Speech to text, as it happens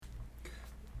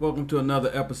Welcome to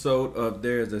another episode of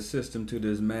There's a System to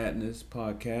This Madness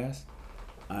podcast.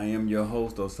 I am your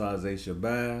host, Osaze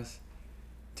Shabazz.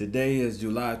 Today is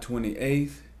July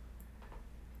 28th,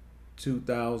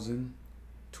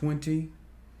 2020.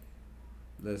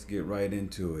 Let's get right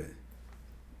into it.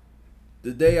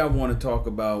 Today I want to talk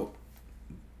about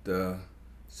the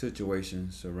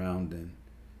situation surrounding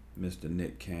Mr.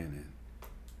 Nick Cannon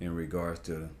in regards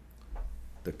to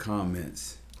the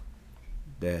comments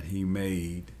that he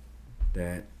made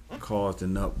that caused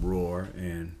an uproar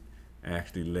and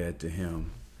actually led to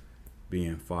him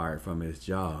being fired from his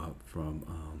job from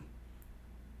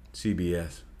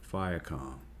CBS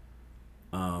Viacom.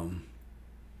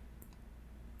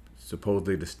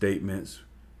 Supposedly the statements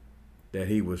that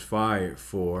he was fired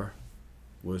for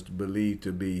was believed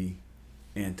to be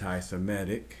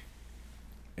anti-Semitic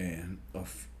and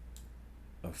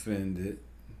offended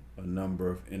a number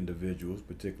of individuals,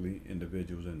 particularly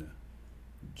individuals in the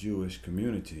Jewish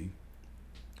community,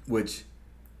 which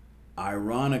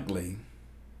ironically,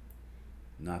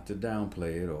 not to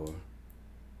downplay it or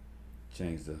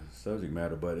change the subject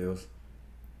matter, but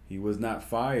he was not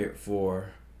fired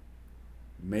for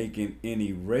making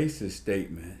any racist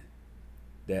statement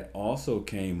that also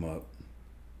came up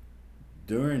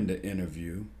during the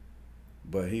interview,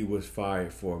 but he was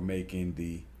fired for making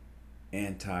the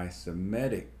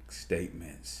anti-Semitic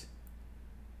statements,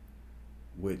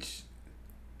 which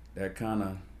that kind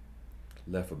of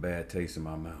left a bad taste in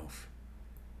my mouth.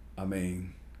 I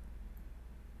mean,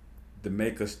 to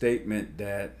make a statement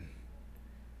that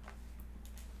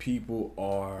people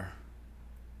are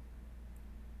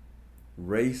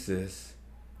racist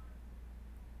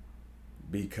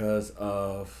because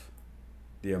of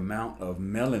the amount of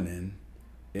melanin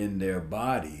in their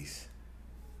bodies.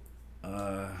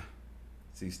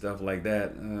 See, stuff like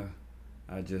that,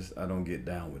 I don't get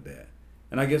down with that.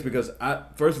 And I guess because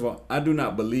first of all, I do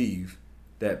not believe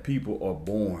that people are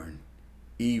born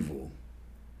evil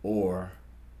or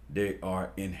they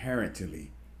are inherently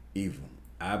evil.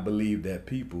 I believe that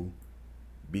people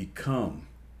become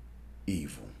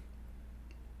evil.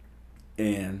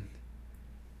 And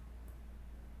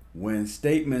when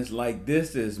statements like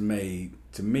this is made,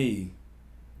 to me,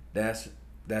 that's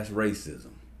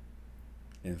racism.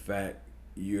 In fact,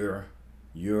 you're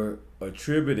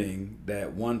attributing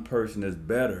that one person is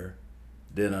better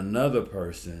than another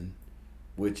person,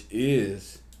 which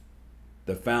is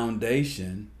the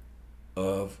foundation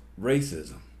of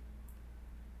racism.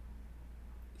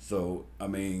 So, I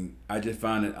mean, I just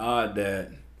find it odd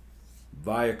that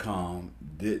Viacom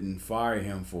didn't fire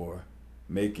him for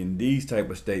making these type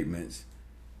of statements.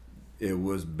 It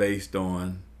was based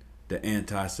on the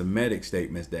anti-Semitic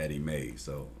statements that he made.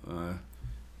 So,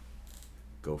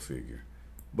 go figure.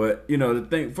 But, the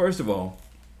thing, first of all,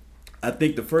 I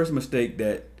think the first mistake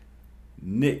that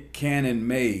Nick Cannon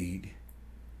made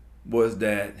was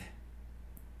that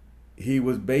he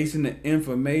was basing the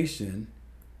information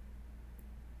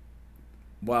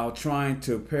while trying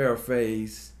to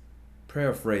paraphrase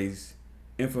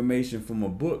information from a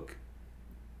book,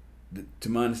 to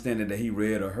my understanding, that he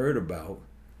read or heard about.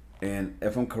 And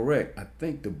if I'm correct, I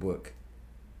think the book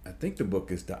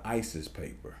is the ISIS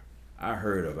paper. I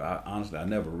heard of it. Honestly, I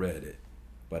never read it,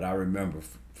 but I remember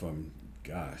from,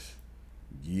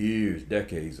 years,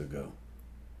 decades ago,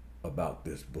 about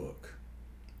this book.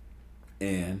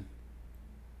 And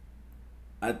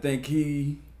I think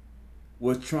he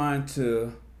was trying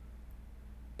to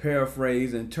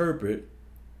paraphrase, interpret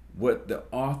what the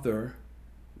author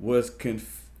was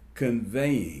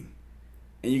conveying.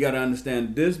 And you got to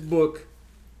understand, this book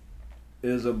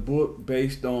is a book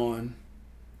based on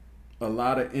a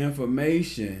lot of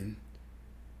information,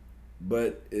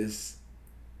 but it's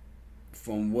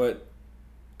from what,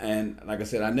 and like I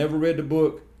said, I never read the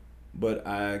book, but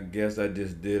I guess I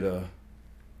just did a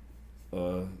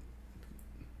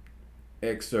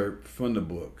excerpt from the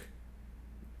book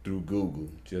through Google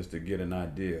just to get an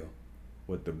idea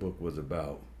what the book was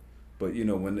about. But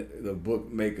when the book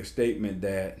make a statement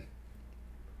that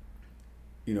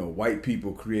white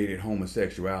people created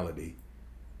homosexuality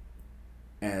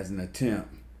as an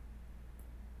attempt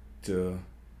to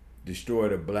destroy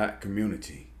the black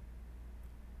community,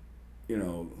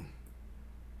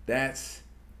 that's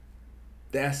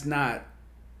not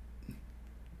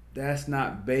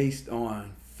based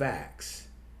on facts.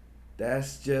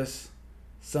 That's just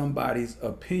somebody's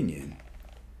opinion,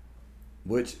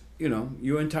 which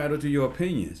you're entitled to your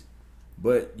opinions,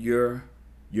 but you're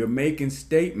making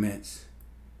statements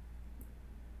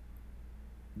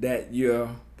that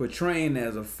you're portraying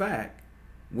as a fact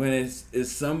when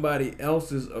it's somebody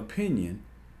else's opinion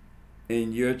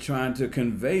and you're trying to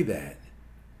convey that.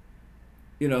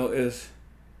 You know,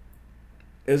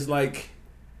 it's like,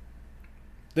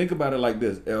 think about it like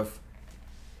this: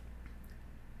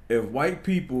 if white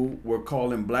people were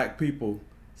calling black people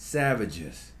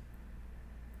savages,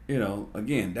 you know,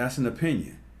 again, that's an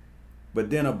opinion. But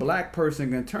then a black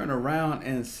person can turn around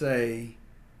and say,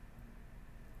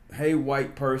 hey,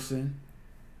 white person,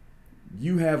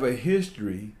 you have a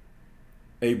history,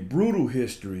 a brutal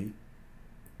history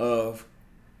of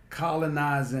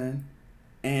colonizing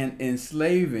and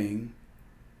enslaving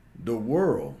the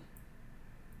world.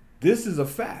 This is a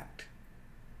fact.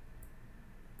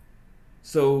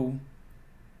 So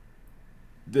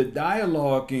the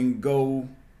dialogue can go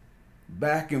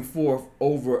back and forth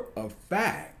over a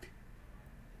fact.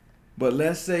 But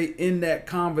let's say in that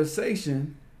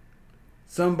conversation,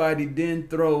 somebody then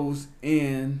throws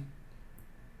in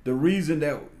the reason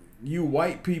that you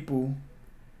white people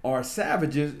are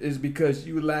savages is because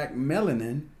you lack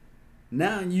melanin.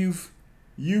 Now you've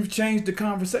changed the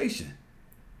conversation.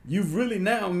 You've really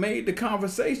now made the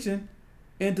conversation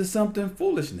into something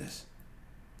foolishness.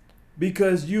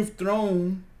 Because you've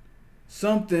thrown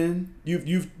something,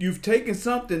 you've taken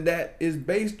something that is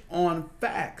based on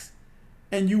facts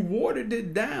and you watered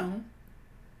it down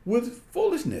with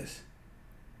foolishness.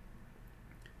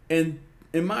 And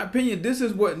in my opinion, this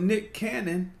is what Nick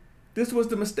Cannon, this was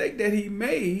the mistake that he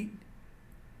made,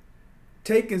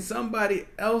 taking somebody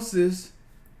else's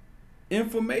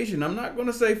information. I'm not going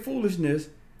to say foolishness,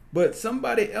 but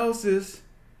somebody else's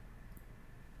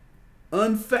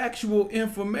unfactual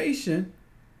information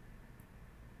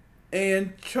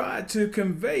and try to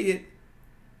convey it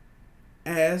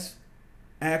as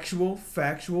actual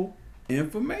factual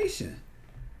information.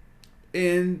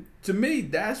 And to me,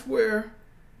 that's where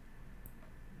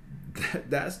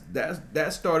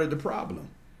that started the problem.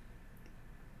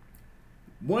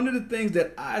 One of the things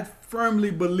that I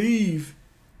firmly believe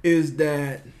is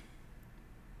that,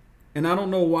 and I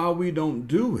don't know why we don't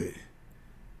do it,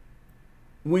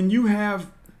 when you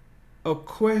have a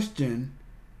question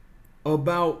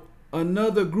about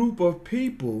another group of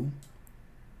people,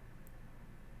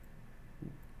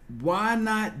 why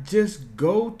not just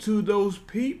go to those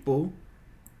people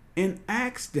and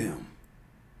ask them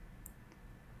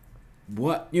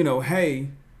what, hey,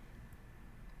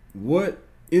 what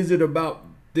is it about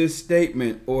this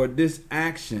statement or this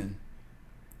action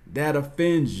that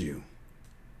offends you?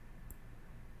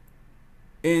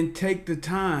 And take the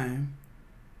time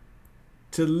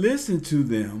to listen to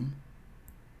them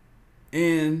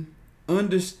and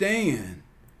understand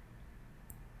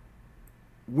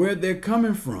where they're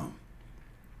coming from.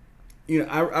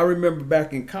 I remember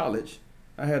back in college,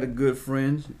 I had a good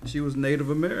friend. She was Native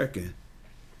American.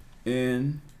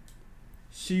 And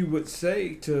she would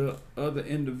say to other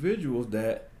individuals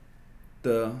that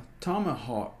the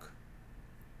tomahawk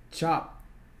chop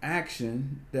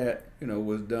action that,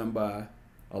 was done by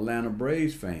Atlanta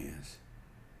Braves fans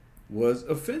was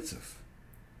offensive.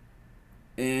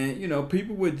 And,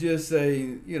 people would just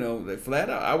say, they flat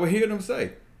out, I would hear them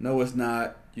say, no, it's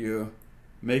not. You're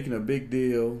making a big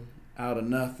deal out of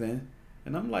nothing.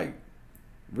 And I'm like,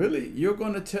 really? You're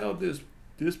going to tell this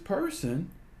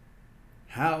person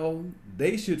how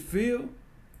they should feel?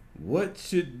 What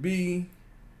should be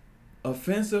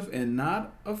offensive and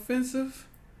not offensive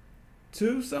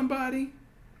to somebody?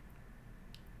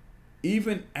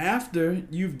 Even after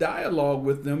you've dialogued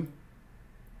with them,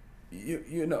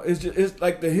 it's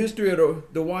like the history of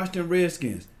the Washington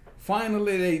Redskins.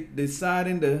 Finally, they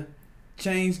deciding to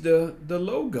change the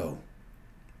logo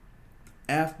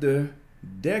after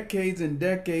decades and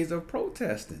decades of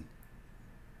protesting.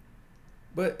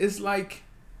 But it's like,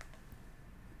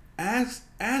 ask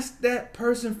that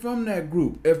person from that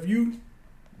group. If you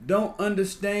don't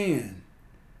understand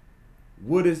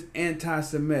what is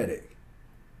anti-Semitic,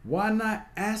 why not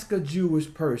ask a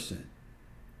Jewish person?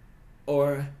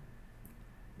 Or,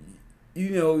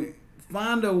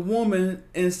 find a woman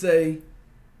and say,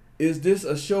 is this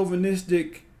a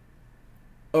chauvinistic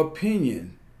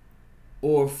opinion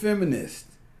or feminist?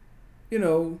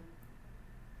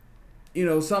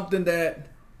 Something that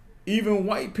even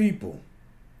white people,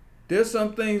 there's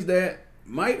some things that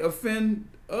might offend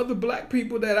other black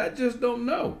people that I just don't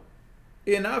know.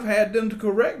 And I've had them to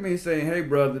correct me saying, hey,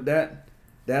 brother,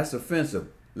 that's offensive.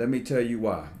 Let me tell you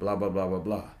why. Blah, blah, blah, blah,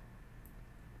 blah.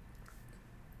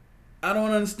 I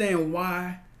don't understand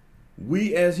why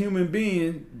we as human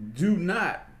beings do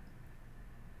not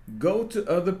go to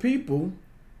other people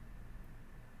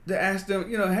to ask them,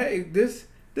 hey, this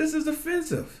is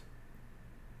offensive.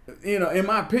 In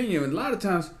my opinion, a lot of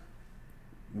times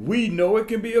we know it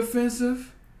can be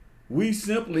offensive. We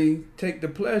simply take the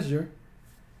pleasure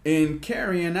in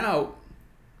carrying out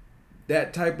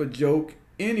that type of joke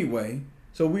anyway,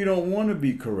 so we don't want to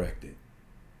be corrected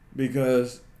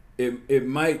because it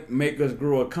might make us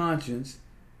grow a conscience,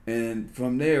 and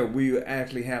from there we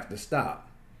actually have to stop.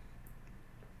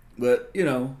 But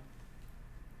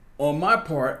on my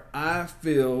part, I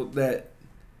feel that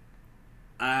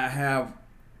I have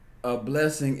a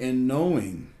blessing in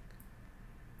knowing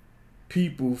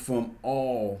people from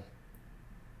all,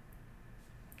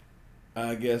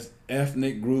 I guess,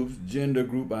 ethnic groups, gender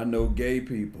group. I know gay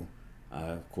people.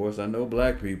 Of course, I know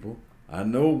black people. I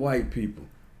know white people.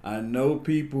 I know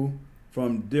people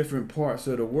from different parts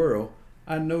of the world.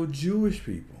 I know Jewish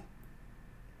people.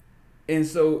 And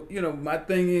so, my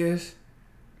thing is,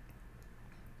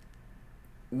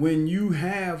 when you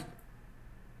have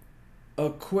a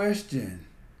question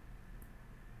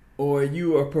or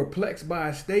you are perplexed by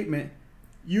a statement,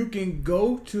 you can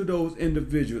go to those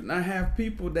individuals. And I have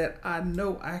people that I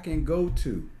know I can go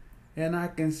to and I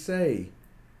can say,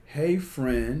 hey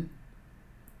friend,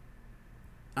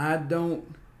 I'm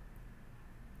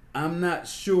not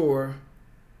sure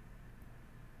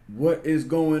what is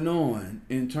going on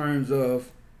in terms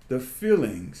of the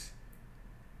feelings,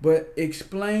 but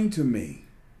explain to me,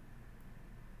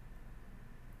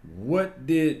 what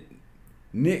did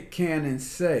Nick Cannon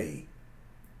say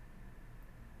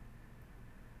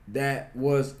that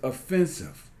was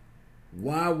offensive?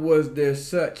 Why was there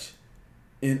such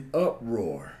an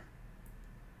uproar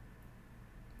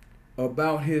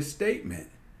about his statement?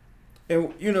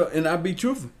 And and I'll be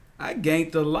truthful, I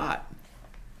gained a lot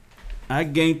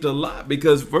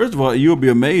because, first of all, you'll be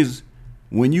amazed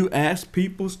when you ask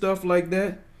people stuff like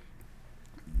that.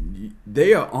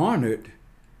 They are honored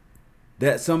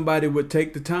that somebody would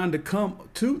take the time to come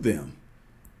to them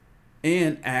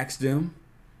and ask them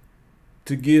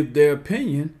to give their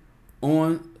opinion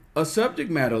on a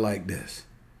subject matter like this.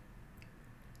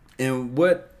 And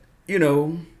what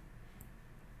I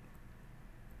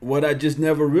just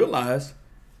never realized,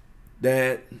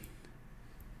 that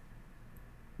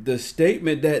the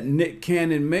statement that Nick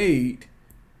Cannon made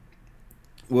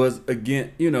was,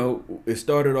 again, it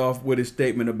started off with a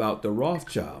statement about the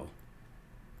Rothschild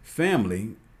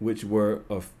family, which were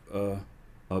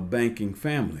a banking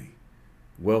family,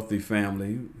 wealthy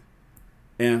family.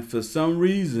 And for some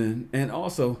reason, and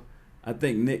also I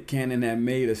think Nick Cannon had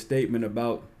made a statement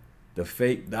about the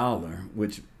fake dollar,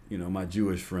 which, my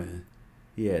Jewish friend,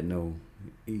 he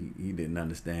didn't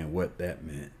understand what that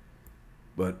meant.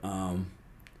 But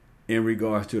in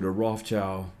regards to the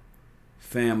Rothschild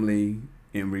family,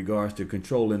 in regards to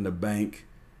controlling the bank,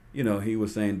 he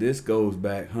was saying this goes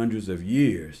back hundreds of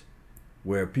years,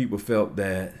 where people felt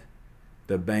that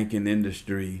the banking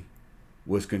industry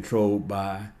was controlled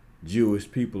by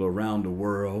Jewish people around the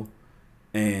world,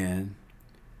 and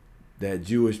that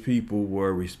Jewish people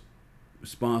were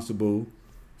responsible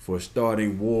for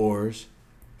starting wars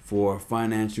for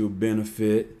financial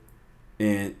benefit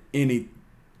and any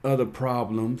other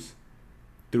problems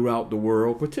throughout the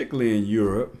world, particularly in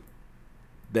Europe,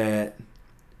 that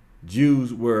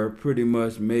Jews were pretty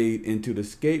much made into the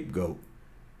scapegoat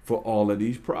for all of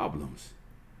these problems.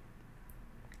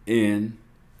 And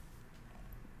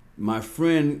my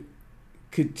friend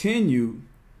continued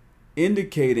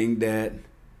indicating that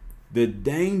the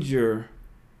danger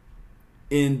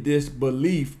in this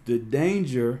belief, the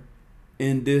danger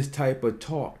in this type of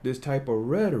talk, this type of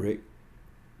rhetoric,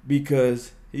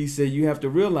 because he said you have to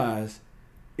realize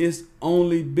it's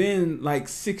only been like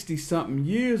 60 something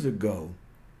years ago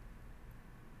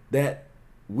that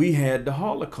we had the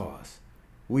Holocaust.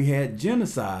 We had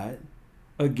genocide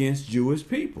against Jewish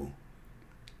people.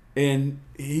 And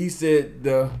he said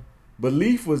the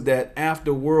belief was that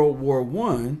after World War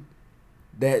I,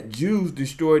 that Jews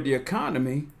destroyed the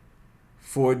economy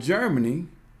for Germany,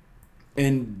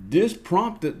 and this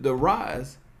prompted the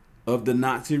rise of the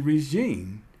Nazi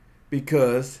regime,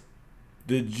 because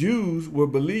the Jews were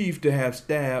believed to have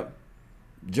stabbed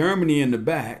Germany in the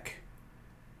back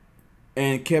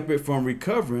and kept it from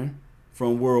recovering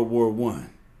from World War I.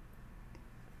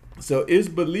 So it's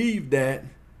believed that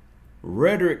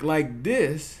rhetoric like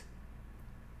this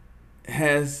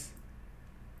has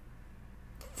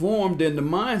formed in the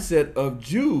mindset of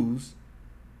Jews,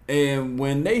 and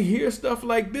when they hear stuff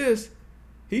like this,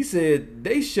 he said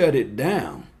they shut it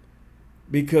down,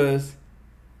 because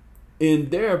in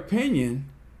their opinion,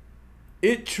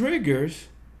 it triggers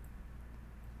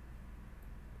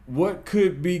what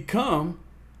could become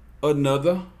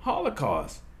another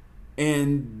Holocaust.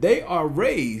 And they are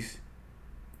raised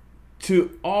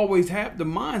to always have the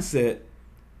mindset,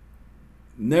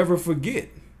 never forget.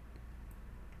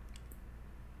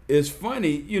 It's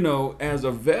funny, as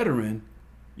a veteran,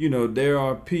 there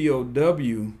are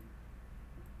POW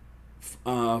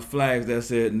flags that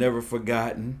said never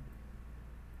forgotten.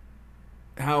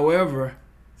 However,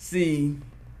 see,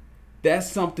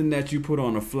 that's something that you put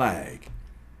on a flag.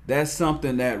 That's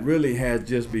something that really has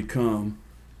just become,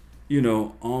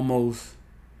 almost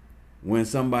when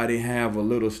somebody have a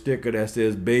little sticker that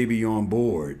says baby on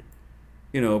board.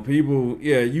 People,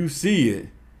 yeah, you see it,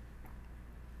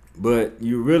 but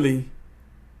you really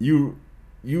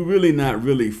not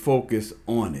really focus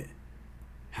on it.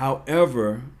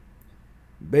 However,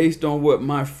 based on what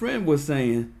my friend was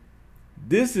saying,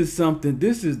 this is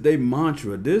their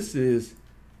mantra. This is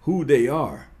who they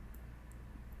are.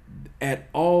 At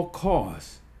all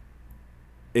costs,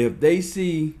 if they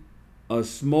see a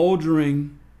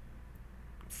smoldering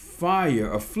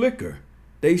fire, a flicker,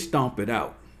 they stomp it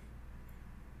out.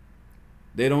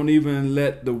 They don't even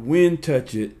let the wind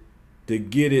touch it to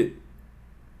get it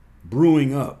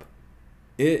brewing up.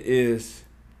 It is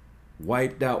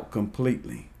wiped out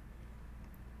completely.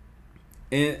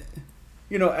 And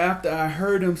after I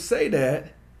heard him say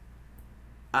that,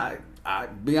 to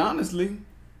be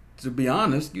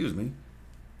honest,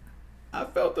 I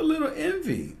felt a little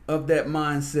envy of that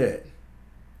mindset,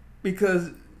 because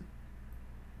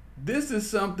this is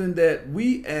something that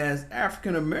we as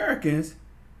African Americans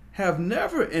have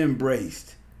never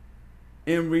embraced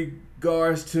in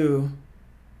regards to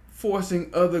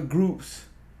forcing other groups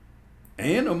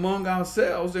and among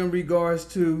ourselves in regards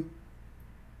to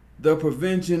the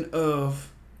prevention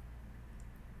of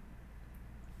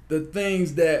the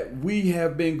things that we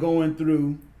have been going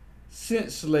through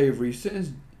since slavery,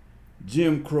 since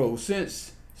Jim Crow,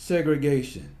 since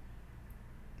segregation.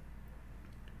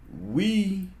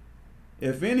 We,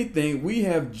 if anything, we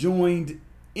have joined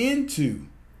into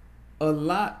a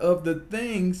lot of the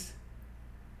things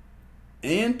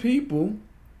and people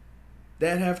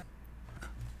that have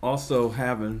also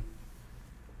having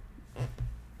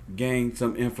gained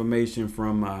some information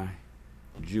from my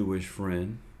Jewish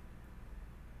friend.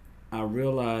 I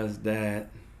realized that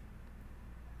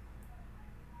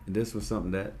this was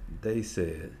something that they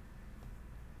said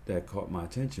that caught my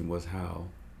attention, was how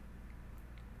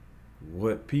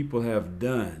what people have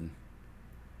done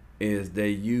is they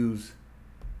use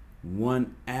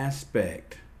one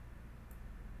aspect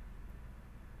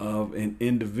of an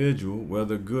individual,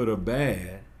 whether good or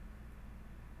bad,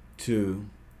 to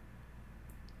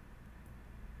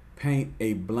paint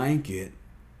a blanket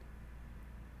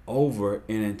over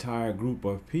an entire group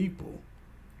of people.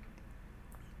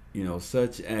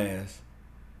 Such as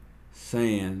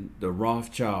saying the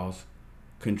Rothschilds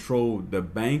controlled the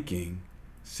banking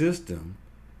system,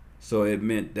 so it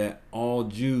meant that all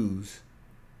Jews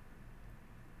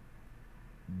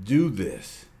do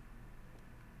this.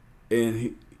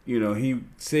 And he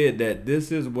said that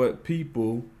this is what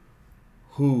people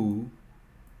who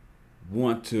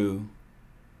want to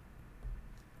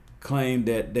claim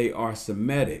that they are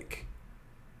Semitic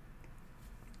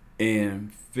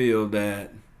and feel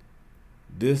that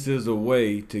this is a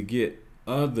way to get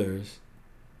others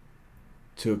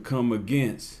to come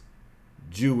against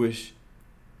Jewish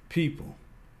people.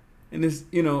 And it's,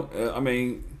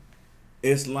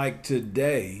 it's like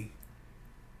today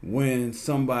when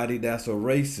somebody that's a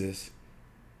racist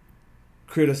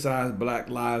criticize Black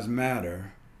Lives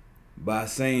Matter by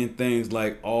saying things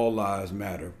like all lives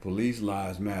matter, police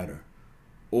lives matter,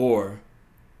 or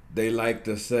they like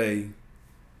to say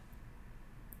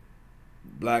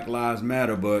Black Lives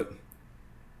Matter, but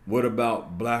what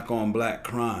about black on black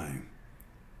crime?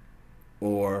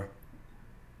 Or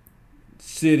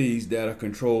cities that are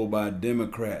controlled by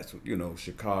Democrats,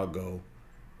 Chicago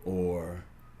or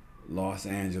Los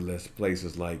Angeles,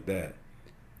 places like that.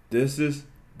 This is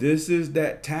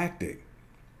that tactic.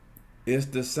 It's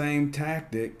the same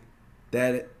tactic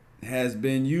that has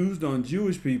been used on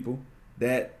Jewish people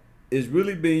that is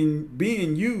really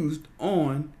being used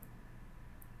on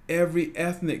every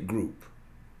ethnic group.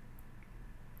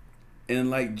 And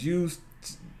like Jews,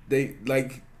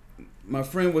 like my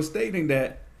friend was stating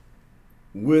that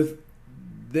with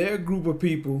their group of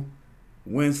people,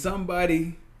 when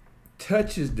somebody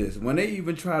touches this, when they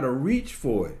even try to reach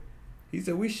for it, he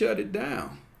said, we shut it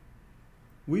down.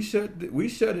 We shut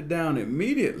it down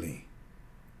immediately,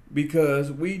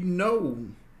 because we know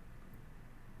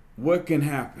what can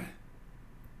happen.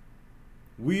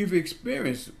 We've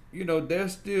experienced,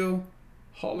 there's still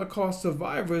Holocaust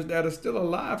survivors that are still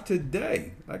alive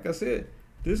today. Like I said,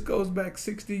 this goes back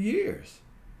 60 years.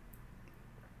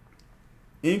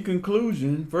 In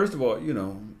conclusion, first of all,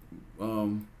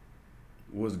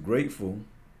 was grateful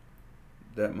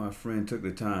that my friend took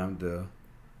the time to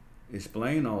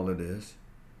explain all of this.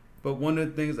 But one of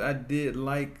the things I did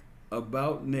like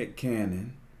about Nick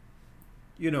Cannon,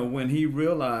 when he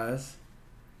realized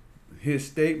his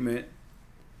statement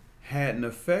had an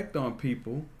effect on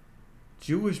people,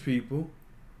 Jewish people,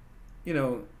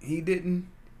 he didn't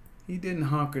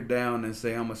hunker down and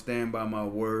say, I'm gonna stand by my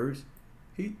words.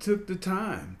 He took the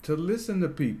time to listen to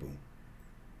people.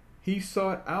 He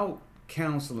sought out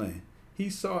counseling. He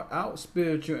sought out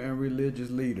spiritual and religious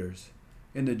leaders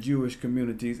in the Jewish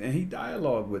communities, and he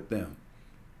dialogued with them.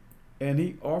 And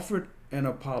he offered an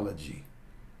apology.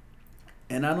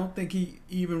 And I don't think he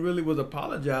even really was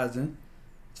apologizing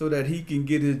so that he can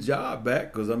get his job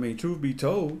back. Because, truth be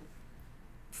told,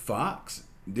 Fox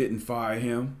didn't fire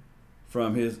him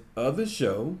from his other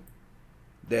show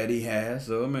that he has.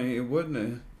 So, it wasn't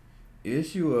an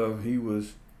issue of he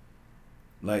was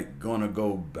like gonna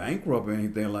go bankrupt or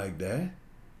anything like that.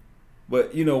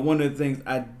 But, one of the things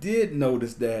I did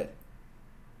notice that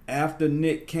after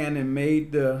Nick Cannon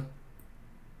made the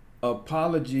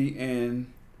apology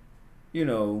and,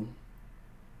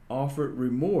 offered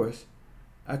remorse,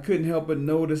 I couldn't help but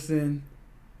noticing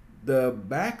the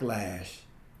backlash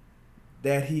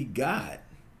that he got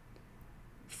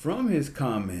from his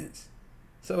comments.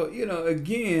 So,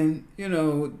 again,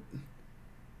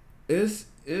 it's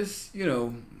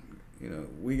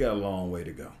we got a long way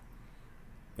to go.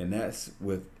 And that's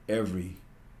with every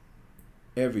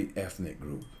ethnic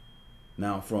group.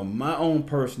 Now, from my own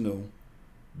personal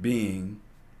being,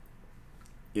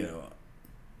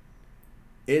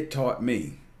 it taught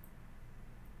me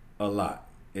a lot.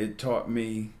 It taught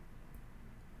me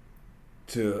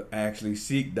to actually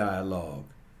seek dialogue.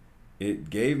 It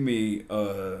gave me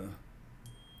a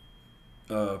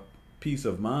peace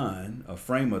of mind, a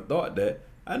frame of thought that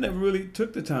I never really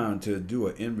took the time to do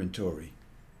an inventory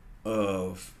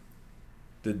of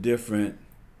the different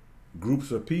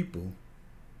groups of people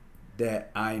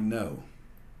that I know.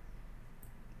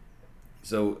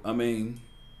 So,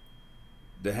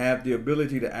 to have the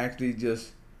ability to actually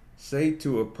just say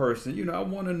to a person, I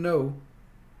want to know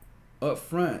up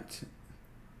front,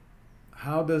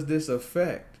 how does this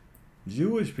affect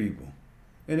Jewish people?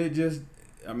 And it just,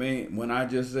 when I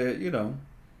just said,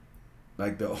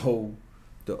 like the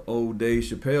old Dave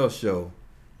Chappelle show,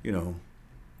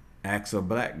 ask a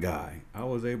black guy, I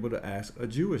was able to ask a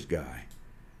Jewish guy.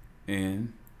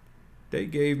 And they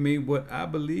gave me what I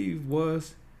believe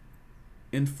was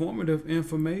informative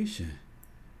information.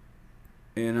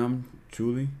 And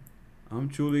I'm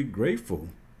truly grateful.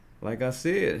 Like I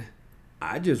said,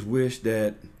 I just wish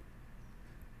that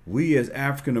we as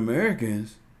African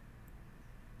Americans,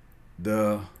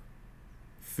 the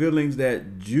feelings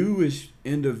that Jewish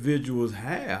individuals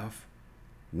have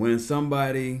when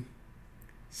somebody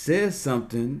says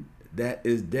something that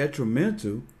is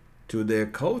detrimental to their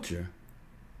culture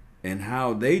and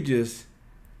how they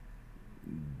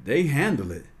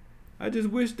handle it. I just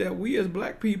wish that we as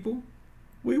black people,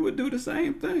 we would do the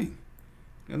same thing.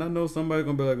 And I know somebody's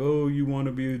going to be like, oh, you want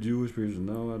to be a Jewish person.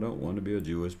 No, I don't want to be a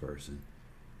Jewish person.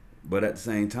 But at the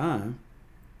same time,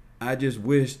 I just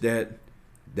wish that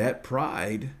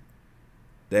pride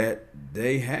that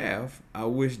they have, I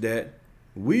wish that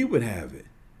we would have it.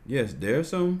 Yes, there's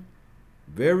some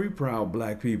very proud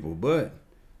black people, but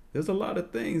there's a lot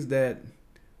of things that,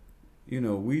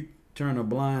 we turn a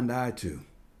blind eye to.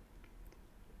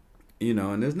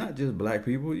 And it's not just black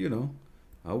people,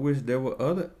 I wish there were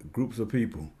other groups of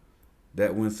people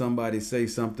that when somebody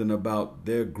says something about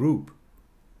their group,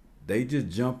 they just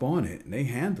jump on it and they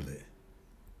handle it.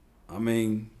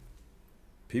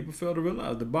 People fail to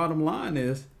realize the bottom line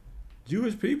is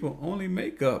Jewish people only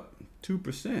make up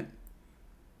 2%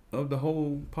 of the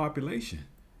whole population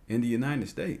in the United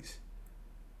States.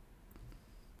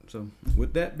 So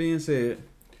with that being said,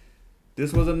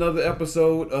 this was another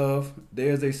episode of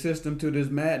There's a System to This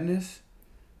Madness.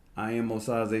 I am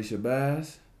Osaze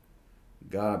Shabazz.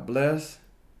 God bless.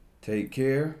 Take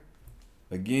care.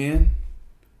 Again,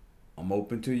 I'm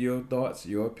open to your thoughts,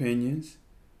 your opinions.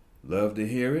 Love to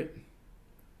hear it.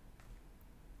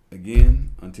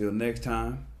 Again, until next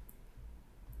time,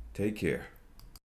 take care.